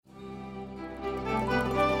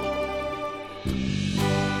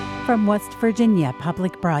from West Virginia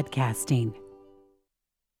Public Broadcasting.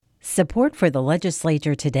 Support for the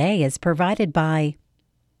legislature today is provided by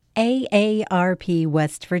AARP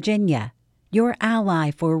West Virginia, your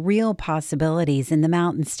ally for real possibilities in the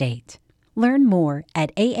Mountain State. Learn more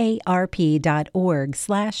at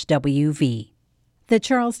aarp.org/WV. The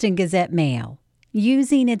Charleston Gazette-Mail,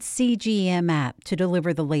 using its CGM app to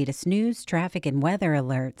deliver the latest news, traffic, and weather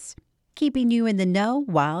alerts, keeping you in the know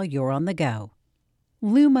while you're on the go.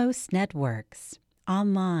 Lumos Networks,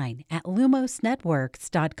 online at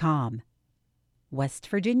lumosnetworks.com. West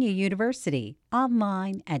Virginia University,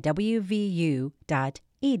 online at wvu.edu.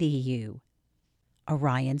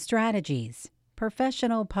 Orion Strategies,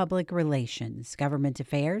 professional public relations, government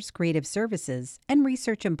affairs, creative services, and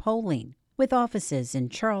research and polling, with offices in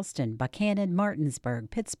Charleston, Buchanan, Martinsburg,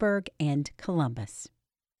 Pittsburgh, and Columbus.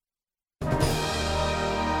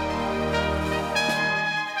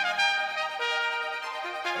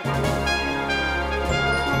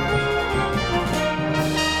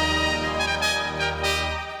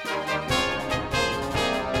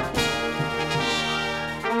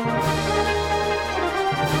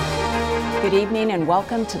 Good evening and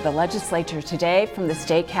welcome to the Legislature Today from the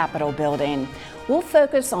State Capitol Building. We'll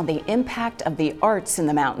focus on the impact of the arts in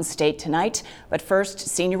the Mountain State tonight, but first,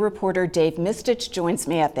 senior reporter Dave Mistich joins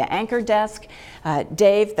me at the anchor desk.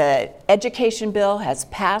 Dave, the education bill has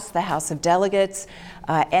passed the House of Delegates,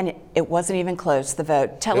 and it wasn't even close, the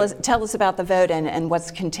vote. Tell us about the vote and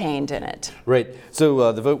what's contained in it. Right.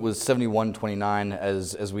 So the vote was 71-29,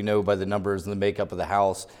 as we know by the numbers and the makeup of the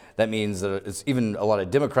House. That means that it's even a lot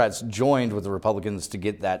of Democrats joined with the Republicans to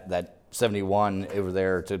get that 71 over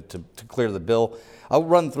there to clear the bill. I'll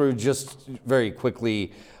run through just very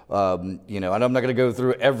quickly, and I'm not going to go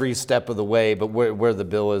through every step of the way, but where the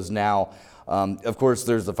bill is now. Of course,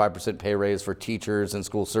 there's the 5% pay raise for teachers and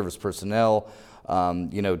school service personnel.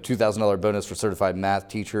 $2,000 bonus for certified math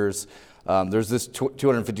teachers. There's this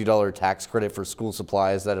 $250 tax credit for school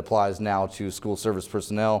supplies that applies now to school service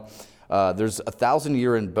personnel. There's a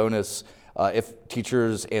 1,000-year-end bonus if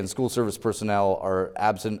teachers and school service personnel are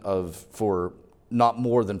absent for not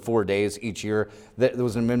more than 4 days each year. There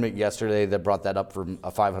was an amendment yesterday that brought that up from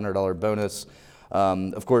a $500 bonus.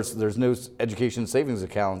 Of course, there's no education savings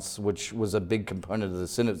accounts, which was a big component of the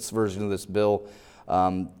Senate's version of this bill.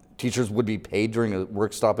 Teachers would be paid during a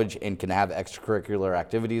work stoppage and can have extracurricular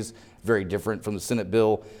activities, very different from the Senate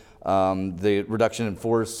bill. The reduction in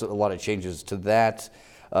force, a lot of changes to that.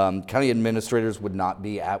 County administrators would not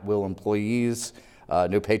be at-will employees,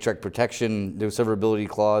 no paycheck protection, no severability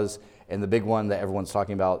clause, and the big one that everyone's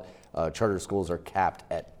talking about, charter schools are capped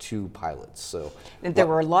at 2 pilots. So there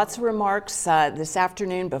were lots of remarks this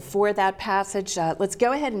afternoon before that passage. Let's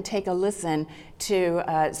go ahead and take a listen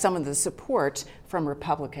to some of the support from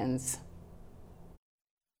Republicans.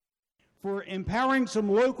 For empowering some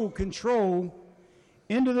local control,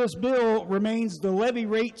 into this bill remains the levy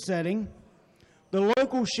rate setting, the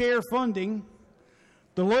local share funding,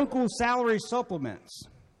 the local salary supplements.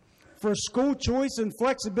 For school choice and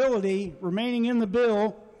flexibility remaining in the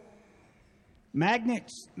bill,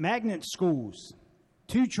 magnet schools,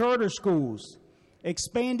 2 charter schools,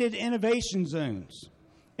 expanded innovation zones,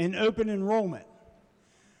 and open enrollment.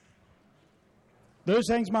 Those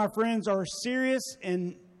things, my friends, are serious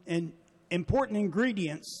and important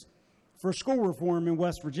ingredients for school reform in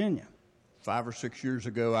West Virginia. 5 or 6 years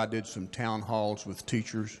ago, I did some town halls with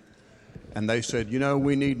teachers, and they said,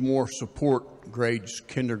 we need more support grades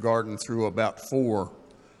kindergarten through about 4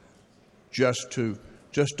 just to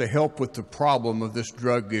help with the problem of this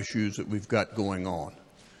drug issues that we've got going on.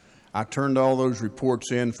 I turned all those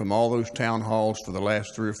reports in from all those town halls for the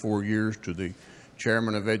last 3 or 4 years to the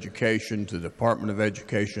Chairman of Education, to the Department of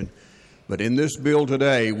Education. But in this bill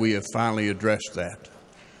today, we have finally addressed that.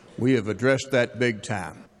 We have addressed that big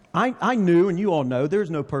time. I knew, and you all know,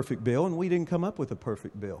 there's no perfect bill, and we didn't come up with a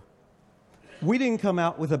perfect bill. We didn't come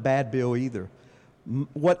out with a bad bill either.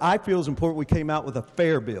 What I feel is important, we came out with a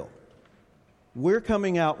fair bill. We're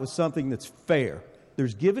coming out with something that's fair.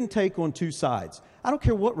 There's give and take on 2 sides. I don't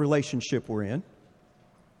care what relationship we're in.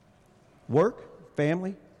 Work,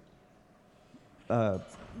 family,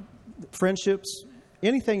 friendships,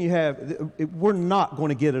 anything you have, we're not going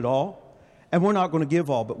to get it all, and we're not going to give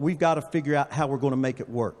all, but we've got to figure out how we're going to make it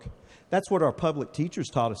work. That's what our public teachers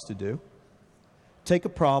taught us to do. Take a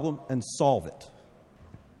problem and solve it.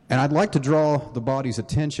 And I'd like to draw the body's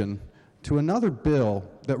attention to another bill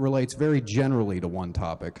that relates very generally to one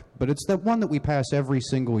topic, but it's the one that we pass every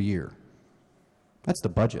single year. That's the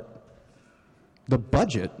budget. The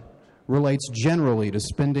budget relates generally to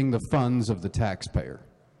spending the funds of the taxpayer,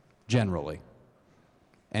 generally.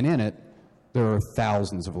 And in it, there are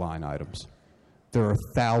thousands of line items. There are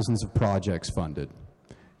thousands of projects funded.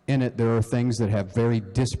 In it, there are things that have very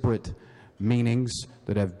disparate meanings,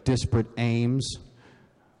 that have disparate aims,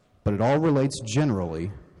 but it all relates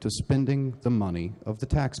generally to spending the money of the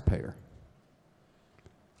taxpayer.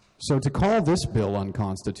 So to call this bill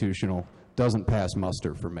unconstitutional doesn't pass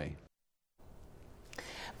muster for me.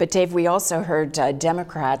 But Dave, we also heard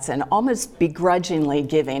Democrats and almost begrudgingly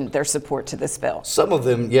giving their support to this bill. Some of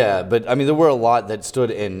them, yeah, but I mean, there were a lot that stood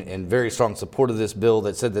in very strong support of this bill,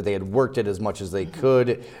 that said that they had worked it as much as they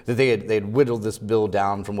could, that they had whittled this bill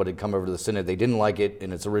down from what had come over to the Senate. They didn't like it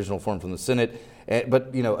in its original form from the Senate.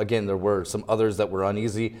 But, you know, again, there were some others that were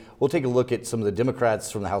uneasy. We'll take a look at some of the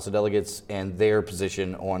Democrats from the House of Delegates and their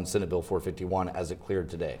position on Senate Bill 451 as it cleared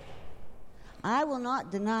today. I will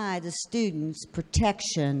not deny the students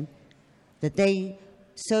protection that they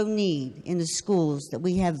so need in the schools that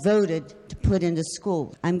we have voted to put into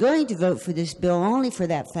school. I'm going to vote for this bill only for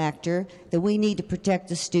that factor, that we need to protect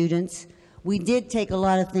the students. We did take a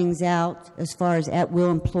lot of things out as far as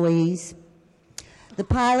at-will employees. The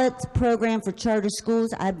pilot program for charter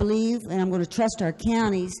schools, I believe, and I'm going to trust our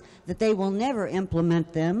counties, that they will never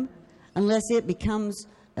implement them unless it becomes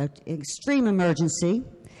an extreme emergency,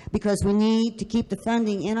 because we need to keep the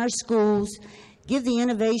funding in our schools, give the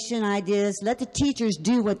innovation ideas, let the teachers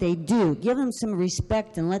do what they do, give them some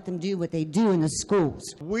respect and let them do what they do in the schools.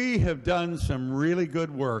 We have done some really good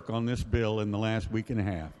work on this bill in the last week and a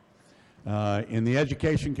half in the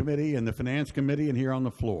Education Committee and the Finance Committee and here on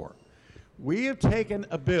the floor. We have taken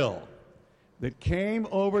a bill that came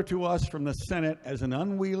over to us from the Senate as an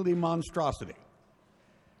unwieldy monstrosity,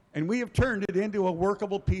 and we have turned it into a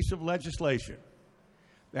workable piece of legislation.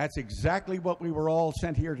 That's exactly what we were all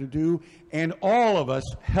sent here to do, and all of us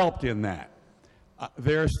helped in that.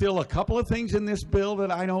 There are still a couple of things in this bill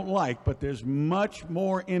that I don't like, but there's much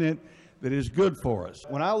more in it that is good for us.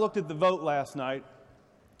 When I looked at the vote last night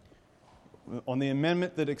on the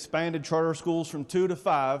amendment that expanded charter schools from 2 to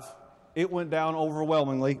 5, it went down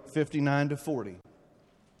overwhelmingly 59 to 40.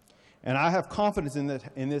 And I have confidence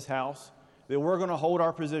in this House that we're going to hold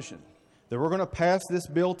our position, that we're going to pass this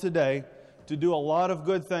bill today to do a lot of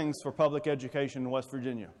good things for public education in West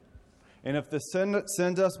Virginia. And if the Senate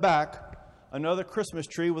sends us back another Christmas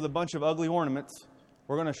tree with a bunch of ugly ornaments,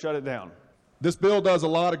 we're going to shut it down. This bill does a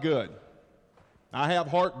lot of good. I have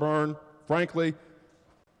heartburn, frankly,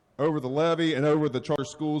 over the levy and over the charter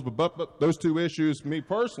schools, but those two issues, me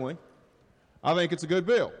personally, I think it's a good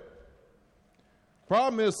bill.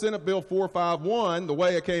 Problem is, Senate Bill 451, the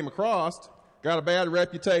way it came across, got a bad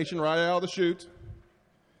reputation right out of the chute.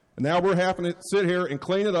 And now we're having to sit here and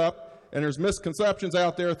clean it up, and there's misconceptions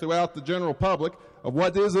out there throughout the general public of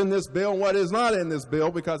what is in this bill and what is not in this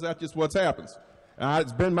bill, because that's just what happens.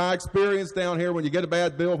 It's been my experience down here, when you get a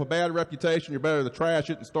bad bill with a bad reputation, you're better to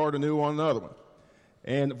trash it and start anew on another one.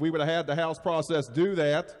 And if we would have had the House process do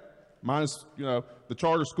that, minus, the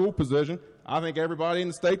charter school position, I think everybody in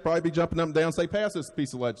the state probably be jumping up and down and say, pass this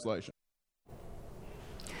piece of legislation.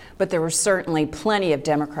 But there were certainly plenty of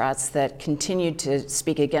Democrats that continued to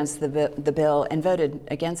speak against the bill and voted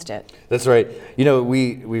against it. That's right.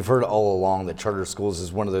 We've heard all along that charter schools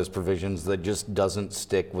is one of those provisions that just doesn't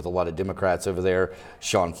stick with a lot of Democrats over there.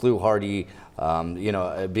 Sean Fluharty,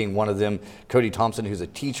 being one of them. Cody Thompson, who's a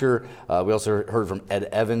teacher. We also heard from Ed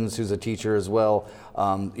Evans, who's a teacher as well.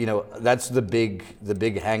 That's the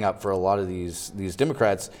big hang up for a lot of these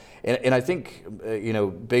Democrats. And I think,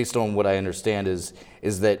 based on what I understand is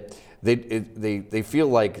that they feel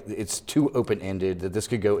like it's too open-ended, that this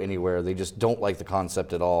could go anywhere. They just don't like the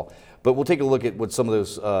concept at all. But we'll take a look at what some of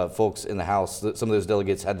those folks in the House, some of those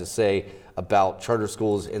delegates had to say about charter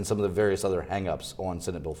schools and some of the various other hang-ups on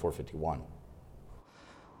Senate Bill 451.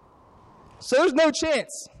 So there's no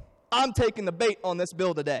chance I'm taking the bait on this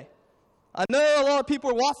bill today. I know a lot of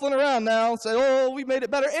people are waffling around now and say, oh, we made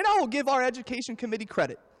it better. And I will give our Education Committee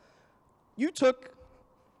credit. You took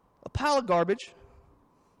a pile of garbage,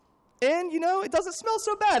 and, it doesn't smell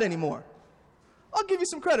so bad anymore. I'll give you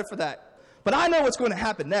some credit for that. But I know what's going to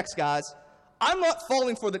happen next, guys. I'm not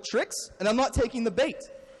falling for the tricks, and I'm not taking the bait.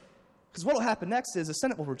 Because what will happen next is the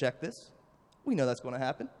Senate will reject this. We know that's going to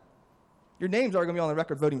happen. Your names are going to be on the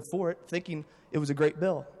record voting for it, thinking it was a great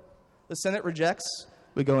bill. The Senate rejects.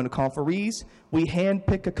 We go into conferees. We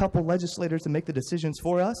handpick a couple legislators to make the decisions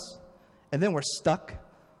for us. And then we're stuck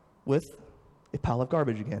with a pile of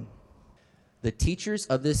garbage again. The teachers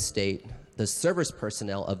of this state, the service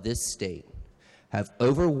personnel of this state, have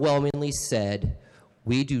overwhelmingly said,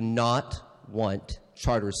 we do not want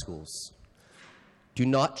charter schools. Do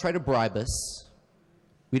not try to bribe us.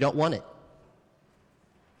 We don't want it.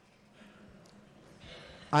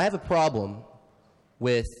 I have a problem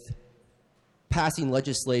with passing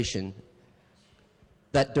legislation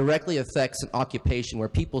that directly affects an occupation where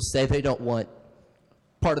people say they don't want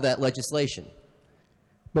part of that legislation.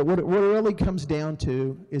 But what it really comes down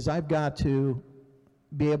to is I've got to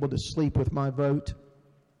be able to sleep with my vote.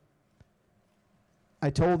 I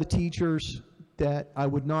told the teachers that I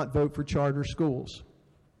would not vote for charter schools.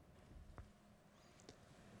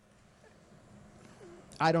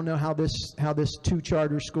 I don't know how this two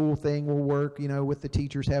charter school thing will work, you know, with the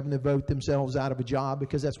teachers having to vote themselves out of a job,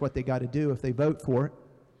 because that's what they got to do if they vote for it.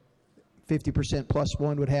 50% plus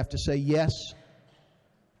one would have to say yes.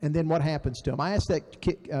 And then what happens to them? I asked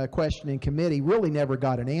that question in committee, really never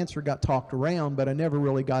got an answer, got talked around, but I never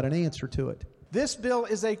really got an answer to it. This bill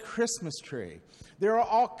is a Christmas tree. There are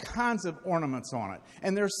all kinds of ornaments on it,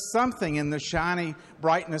 and there's something in the shiny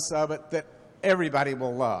brightness of it that everybody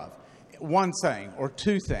will love. One thing or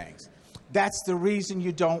two things. That's the reason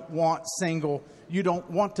you don't want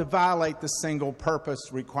to violate the single purpose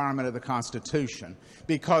requirement of the Constitution,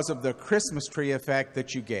 because of the Christmas tree effect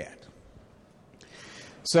that you get.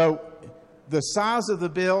 So the size of the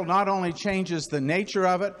bill not only changes the nature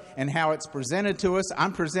of it and how it's presented to us.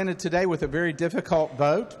 I'm presented today with a very difficult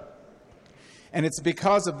vote, and it's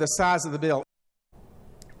because of the size of the bill.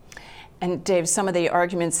 And Dave, some of the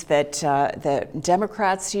arguments that the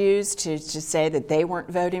Democrats used to say that they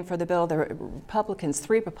weren't voting for the bill, the Republicans,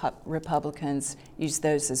 three Republicans used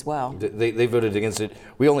those as well. They voted against it.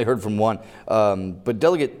 We only heard from one. But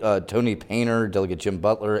Delegate Tony Painter, Delegate Jim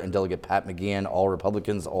Butler, and Delegate Pat McGeehan, all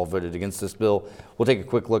Republicans, all voted against this bill. We'll take a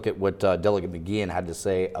quick look at what Delegate McGeehan had to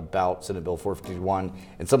say about Senate Bill 451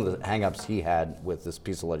 and some of the hang-ups he had with this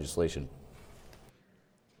piece of legislation.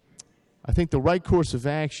 I think the right course of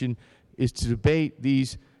action is to debate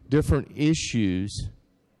these different issues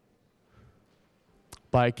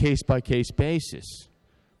by a case-by-case basis,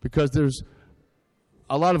 because there's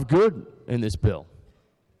a lot of good in this bill,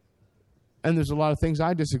 and there's a lot of things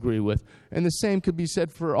I disagree with, and the same could be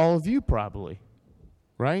said for all of you probably,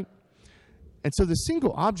 right? And so the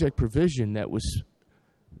single object provision that was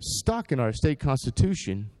stuck in our state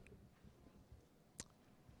constitution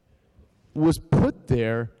was put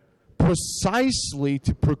there precisely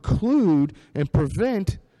to preclude and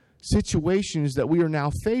prevent situations that we are now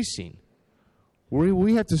facing, where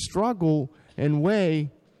we have to struggle and weigh,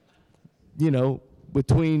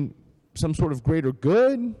 between some sort of greater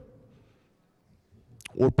good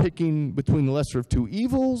or picking between the lesser of two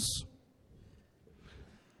evils.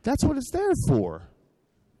 That's what it's there for.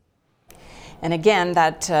 And again,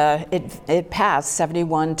 that it passed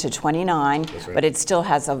 71 to 29, right. But it still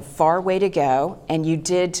has a far way to go. And you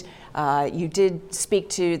did speak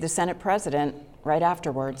to the Senate President right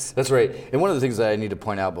afterwards. That's right. And one of the things that I need to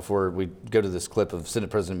point out before we go to this clip of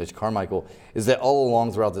Senate President Mitch Carmichael is that all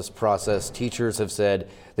along throughout this process, teachers have said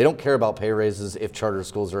they don't care about pay raises if charter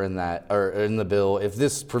schools are in the bill, if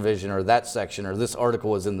this provision or that section or this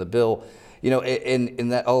article is in the bill. In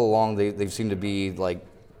that all along they've seemed to be like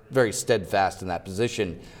very steadfast in that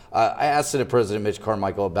position. I asked Senate President Mitch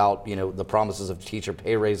Carmichael about the promises of teacher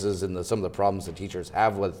pay raises and some of the problems that teachers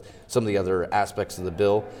have with some of the other aspects of the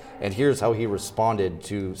bill, and here's how he responded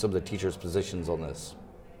to some of the teachers' positions on this.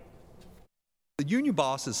 The union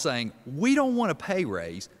boss is saying we don't want a pay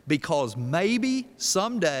raise because maybe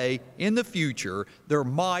someday in the future there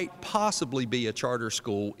might possibly be a charter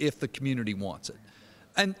school if the community wants it.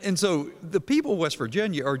 And so the people of West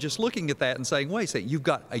Virginia are just looking at that and saying, wait a second, you've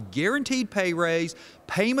got a guaranteed pay raise,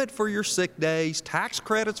 payment for your sick days, tax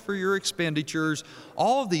credits for your expenditures,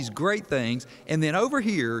 all of these great things, and then over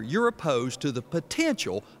here you're opposed to the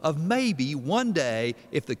potential of maybe one day,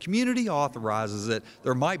 if the community authorizes it,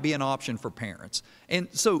 there might be an option for parents. And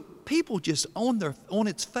so people just on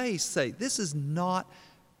its face say, this is not,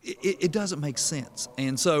 it doesn't make sense.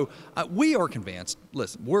 And so we are convinced,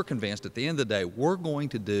 we're convinced at the end of the day, we're going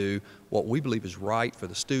to do what we believe is right for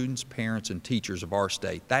the students, parents, and teachers of our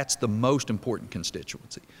state. That's the most important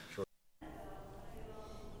constituency. Sure.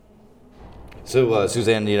 So,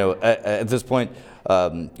 Suzanne, at this point,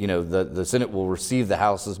 the Senate will receive the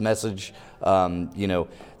House's message. They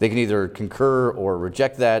can either concur or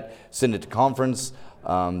reject that, send it to conference.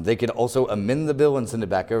 They can also amend the bill and send it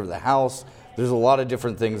back over to the House. There's a lot of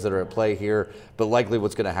different things that are at play here, but likely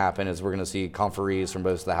what's going to happen is we're going to see conferees from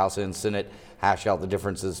both the House and Senate hash out the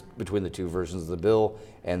differences between the two versions of the bill,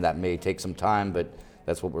 and that may take some time, but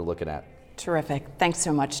that's what we're looking at. Terrific. Thanks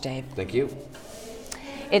so much, Dave. Thank you.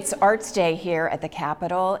 It's Arts Day here at the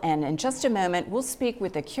Capitol, and in just a moment, we'll speak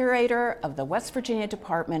with the curator of the West Virginia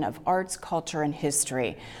Department of Arts, Culture, and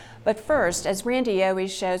History. But first, as Randy Yowie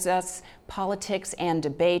shows us, politics and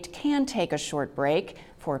debate can take a short break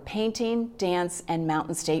for painting, dance, and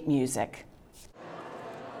Mountain State music.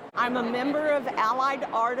 I'm a member of Allied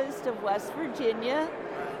Artists of West Virginia,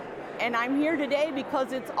 and I'm here today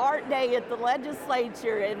because it's Art Day at the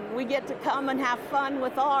legislature, and we get to come and have fun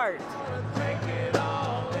with art.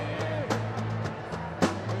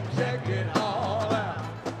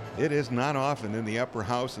 It is not often in the upper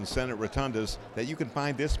house and Senate rotundas that you can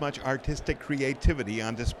find this much artistic creativity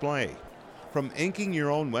on display. From inking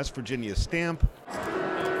your own West Virginia stamp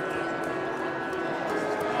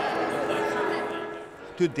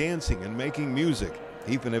to dancing and making music,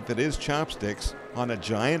 even if it is chopsticks, on a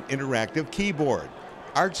giant interactive keyboard.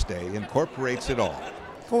 Arts Day incorporates it all.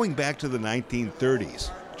 Going back to the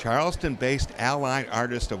 1930s, Charleston-based Allied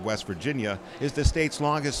Artists of West Virginia is the state's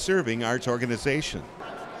longest-serving arts organization.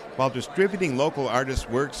 While distributing local artists'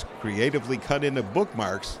 works creatively cut into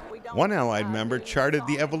bookmarks, one Allied member charted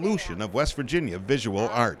the evolution of West Virginia visual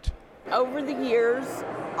art. Over the years,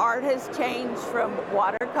 art has changed from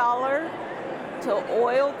watercolor to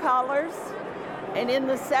oil colors. And in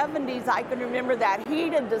the 70s, I can remember that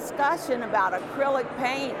heated discussion about acrylic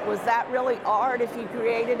paint. Was that really art if you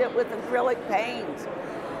created it with acrylic paint?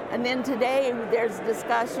 And then today, there's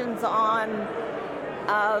discussions on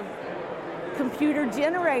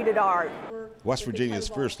computer-generated art. West Virginia's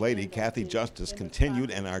First Lady, Kathy Justice,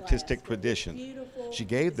 continued an artistic tradition. She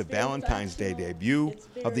gave the Valentine's Day debut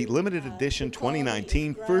of the limited edition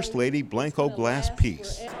 2019 First Lady Blanco glass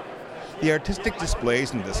piece. The artistic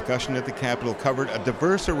displays and discussion at the Capitol covered a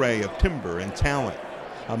diverse array of timber and talent.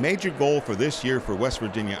 A major goal for this year for West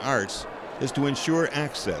Virginia Arts is to ensure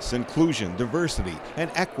access, inclusion, diversity,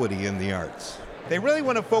 and equity in the arts. They really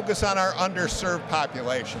want to focus on our underserved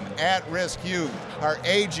population, at-risk youth, our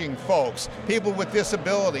aging folks, people with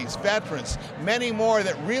disabilities, veterans, many more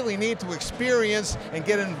that really need to experience and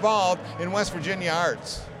get involved in West Virginia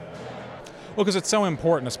arts. Well, because it's so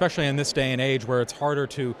important, especially in this day and age where it's harder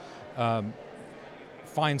to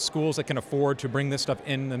find schools that can afford to bring this stuff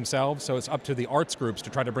in themselves, so it's up to the arts groups to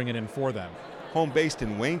try to bring it in for them. Home based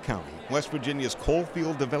in Wayne County, West Virginia's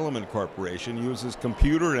Coalfield Development Corporation uses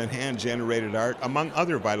computer and hand-generated art, among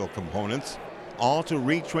other vital components, all to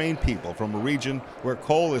retrain people from a region where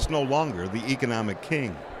coal is no longer the economic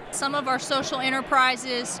king. Some of our social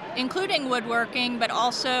enterprises, including woodworking, but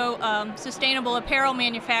also sustainable apparel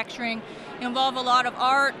manufacturing, involve a lot of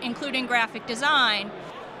art, including graphic design.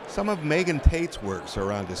 Some of Megan Tate's works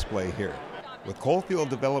are on display here. With Coalfield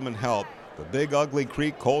Development help, the Big Ugly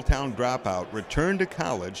Creek Coal Town dropout returned to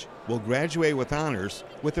college will graduate with honors,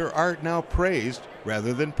 with their art now praised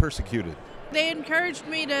rather than persecuted. They encouraged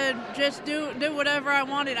me to just do whatever I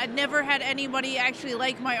wanted. I'd never had anybody actually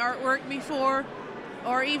like my artwork before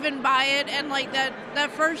or even buy it, and like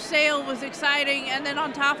that first sale was exciting, and then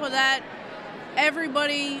on top of that,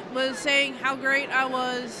 everybody was saying how great I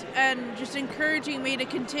was and just encouraging me to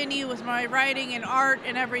continue with my writing and art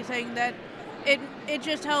and everything. That it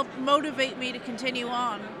just helped motivate me to continue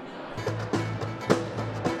on.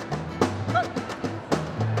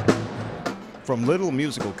 From little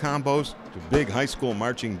musical combos to big high school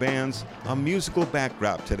marching bands, a musical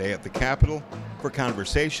backdrop today at the Capitol for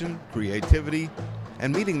conversation, creativity,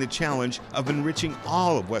 and meeting the challenge of enriching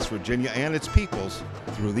all of West Virginia and its peoples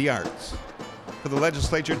through the arts. For the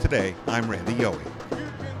legislature today, I'm Randy Yowie.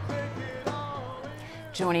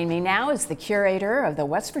 Joining me now is the curator of the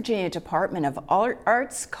West Virginia Department of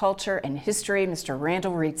Arts, Culture, and History, Mr.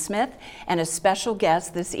 Randall Reed-Smith, and a special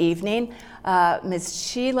guest this evening, Ms.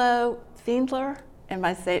 Sheila Fiendler. Am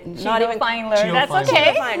I saying? Not even Fiendler. That's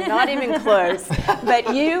okay. Not even close.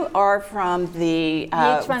 But you are from the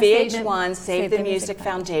VH1 Save the Music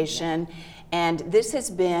Foundation. And this has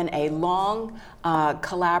been a long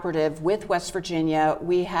collaborative with West Virginia.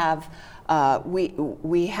 We have the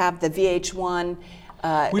VH1.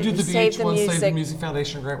 We did the VH1 Save the Music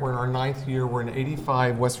Foundation grant. We're in our 9th year. We're in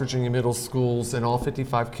 85 West Virginia middle schools in all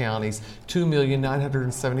 55 counties.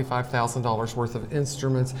 $2,975,000 worth of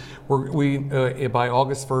instruments. By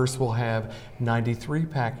August 1st, we'll have 93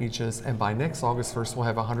 packages, and by next August 1st, we'll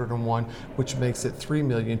have 101, which makes it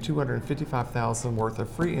 $3,255,000 worth of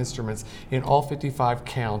free instruments in all 55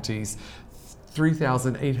 counties.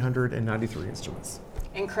 3,893 instruments.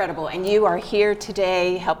 Incredible. And you are here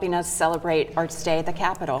today helping us celebrate Arts Day at the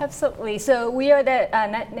Capitol. Absolutely. So we are the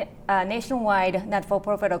nationwide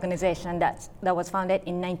not-for-profit organization that was founded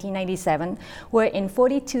in 1997. We're in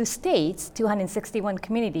 42 states, 261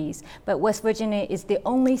 communities, but West Virginia is the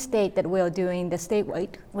only state that we're doing the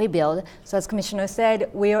statewide rebuild. So as Commissioner said,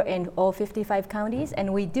 we are in all 55 counties,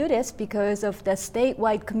 and we do this because of the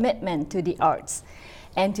statewide commitment to the arts.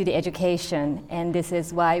 and to the education. And this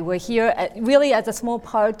is why we're here, really as a small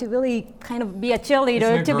part, to really kind of be a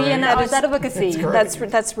cheerleader, to be in advocacy.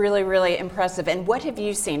 That's really, really impressive. And what have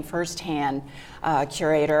you seen firsthand,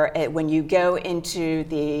 Curator, when you go into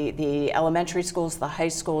the elementary schools, the high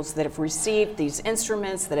schools that have received these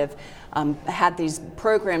instruments, that have had these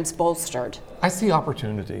programs bolstered? I see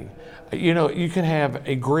opportunity. You know, you can have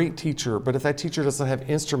a great teacher, but if that teacher doesn't have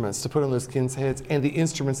instruments to put on those kids' heads, and the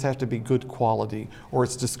instruments have to be good quality, or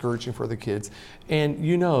it's discouraging for the kids. And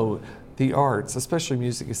you know, the arts, especially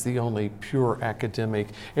music, is the only pure academic.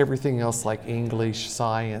 Everything else like English,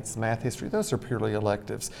 science, math, history, those are purely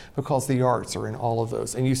electives because the arts are in all of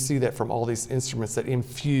those. And you see that from all these instruments that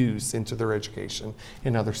infuse into their education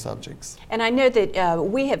in other subjects. And I know that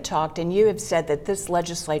we have talked, and you have said that this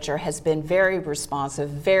legislature has been very responsive,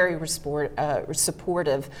 very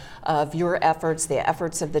supportive of your efforts, the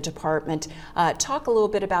efforts of the department. Talk a little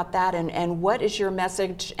bit about that, and what is your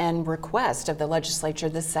message and request of the legislature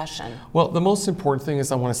this session? Well, the most important thing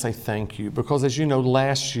is I want to say thank you, because as you know,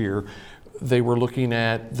 last year they were looking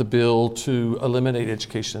at the bill to eliminate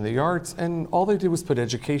education in the arts, and all they did was put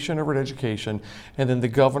education over education, and then the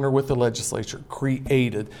governor with the legislature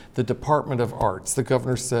created the Department of Arts. The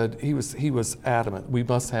governor said he was adamant, we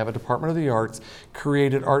must have a Department of the Arts,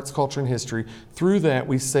 created Arts, Culture, and History. Through that,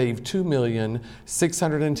 we saved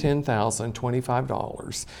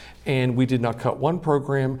 $2,610,025. And we did not cut one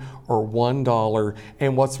program or $1.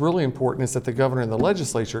 And what's really important is that the governor and the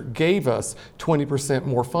legislature gave us 20%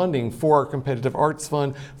 more funding for our competitive arts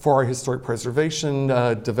fund, for our historic preservation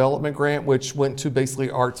development grant, which went to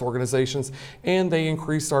basically arts organizations, and they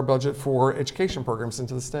increased our budget for education programs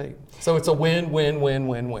into the state. So it's a win, win, win,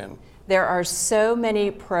 win, win. There are so many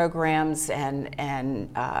programs and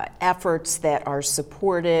efforts that are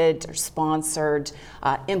supported, or sponsored,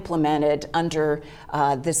 implemented under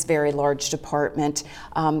this very large department.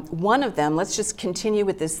 One of them, let's just continue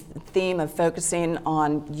with this theme of focusing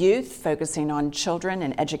on youth, focusing on children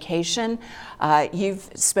and education. You've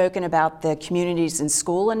spoken about the Communities in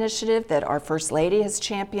School initiative that our First Lady has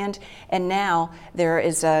championed, and now there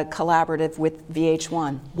is a collaborative with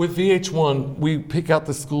VH1. With VH1, we pick out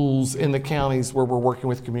the schools in the counties where we're working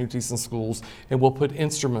with Communities in Schools, and we'll put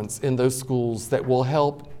instruments in those schools that will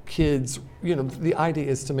help kids. You know, the idea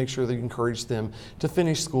is to make sure that you encourage them to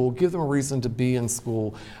finish school, give them a reason to be in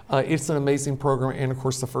school. It's an amazing program, and of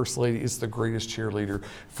course the First Lady is the greatest cheerleader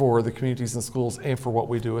for the Communities in Schools and for what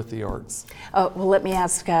we do with the arts. Well, let me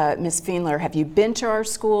ask Ms. Fiendler, have you been to our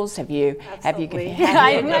schools? Absolutely. I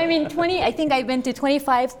mean, I think I've been to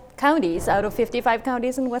 25 counties out of 55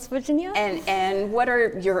 counties in West Virginia. And what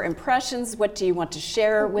are your impressions? What do you want to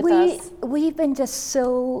share with us? We've been just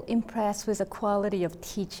so impressed with the quality of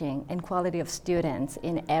teaching and quality of students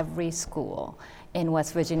in every school in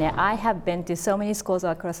West Virginia. I have been to so many schools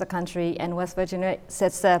across the country, and West Virginia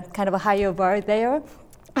sets a kind of a higher bar there.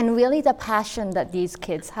 And really the passion that these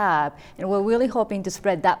kids have, and we're really hoping to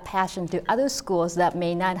spread that passion to other schools that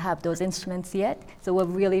may not have those instruments yet. So we'll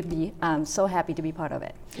really be so happy to be part of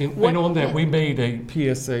it. And on that, we made a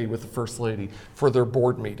PSA with the First Lady for their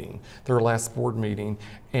board meeting, their last board meeting.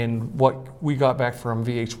 And what we got back from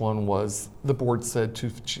VH1 was the board said to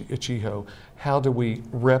CHEHO, how do we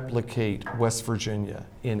replicate West Virginia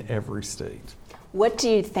in every state? What do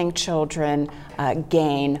you think children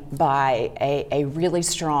gain by a really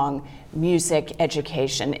strong music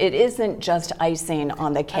education? It isn't just icing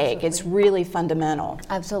on the cake. Absolutely. It's really fundamental.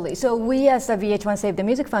 Absolutely. So we as the VH1 Save the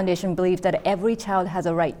Music Foundation believe that every child has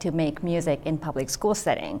a right to make music in public school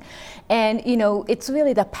setting. And you know, it's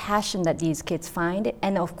really the passion that these kids find.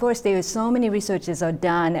 And of course, there are so many researches are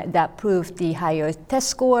done that prove the higher test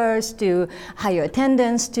scores to higher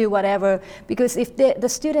attendance to whatever, because if the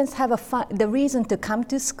students have the reason to come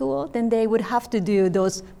to school, then they would have to do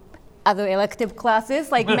those other elective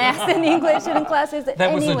classes like math and English and classes that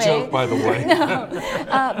anyway. was a joke, by the way. No.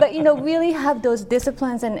 But you know, really have those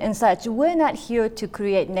disciplines and such. We're not here to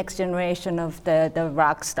create next generation of the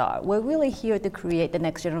rock star. We're really here to create the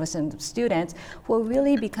next generation of students who will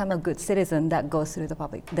really become a good citizen that goes through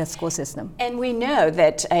the school system. And we know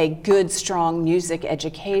that a good, strong music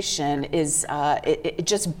education is it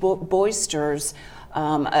just bolsters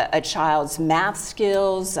a child's math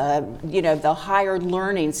skills, the higher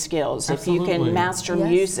learning skills. Absolutely. If you can master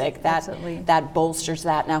music, that bolsters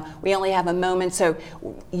that. Now, we only have a moment, so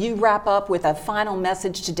you wrap up with a final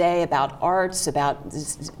message today about arts, about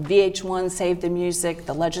VH1 Save the Music,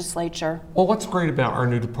 the legislature. Well, what's great about our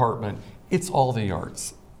new department, it's all the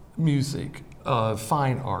arts, music,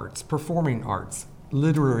 fine arts, performing arts,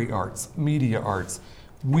 literary arts, media arts.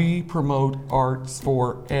 We promote arts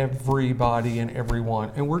for everybody and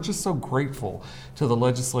everyone, and we're just so grateful to the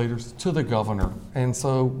legislators, to the governor. And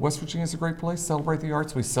so West Virginia is a great place. Celebrate the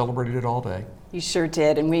arts. We celebrated it all day. You sure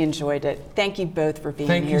did, and we enjoyed it. Thank you both for being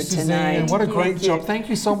Thank here you, Suzanne. tonight. What a great job. Thank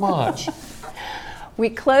you so much. We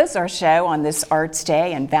close our show on this Arts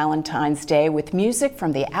Day and Valentine's Day with music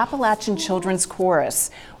from the Appalachian Children's Chorus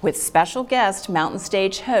with special guest Mountain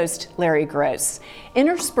Stage host Larry Gross.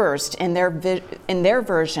 Interspersed in their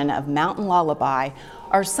version of Mountain Lullaby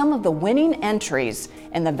are some of the winning entries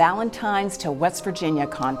in the Valentine's to West Virginia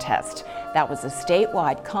contest. That was a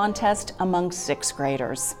statewide contest among 6th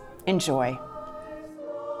graders. Enjoy.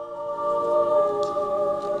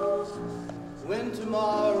 When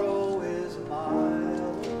tomorrow is a mile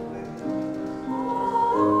away,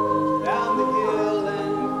 down the hill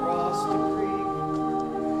and across the creek,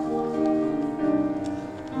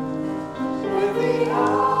 with the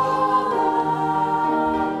owl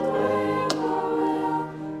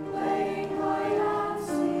playing hide and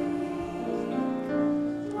seek,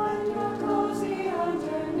 when you're cozy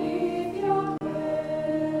underneath your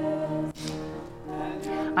bed.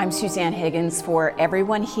 I'm Suzanne Higgins. For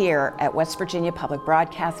everyone here at West Virginia Public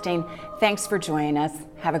Broadcasting, thanks for joining us.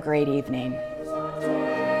 Have a great evening.